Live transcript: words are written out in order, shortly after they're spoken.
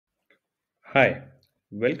Hi,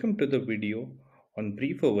 welcome to the video on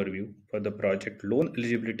brief overview for the project Loan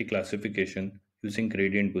Eligibility Classification using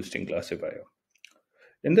Gradient Boosting Classifier.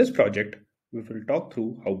 In this project, we will talk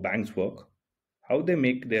through how banks work, how they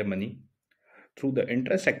make their money, through the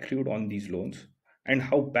interest accrued on these loans, and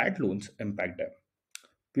how bad loans impact them.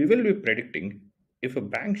 We will be predicting if a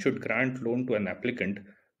bank should grant loan to an applicant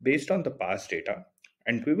based on the past data,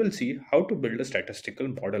 and we will see how to build a statistical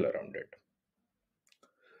model around it.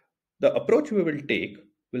 The approach we will take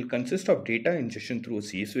will consist of data ingestion through a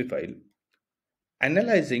CSV file,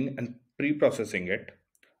 analyzing and pre-processing it,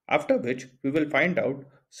 after which we will find out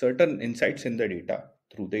certain insights in the data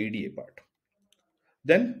through the EDA part.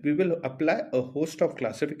 Then we will apply a host of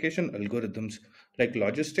classification algorithms like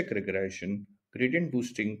logistic regression, gradient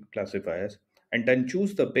boosting classifiers, and then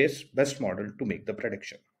choose the best model to make the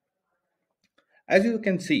prediction. As you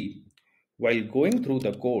can see, while going through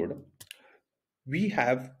the code, we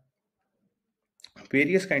have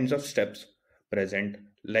various kinds of steps present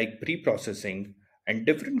like pre-processing and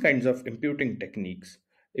different kinds of imputing techniques,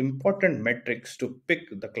 important metrics to pick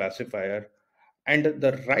the classifier, and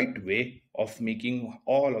the right way of making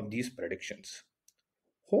all of these predictions.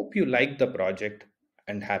 Hope you like the project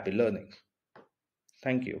and happy learning.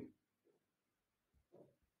 Thank you.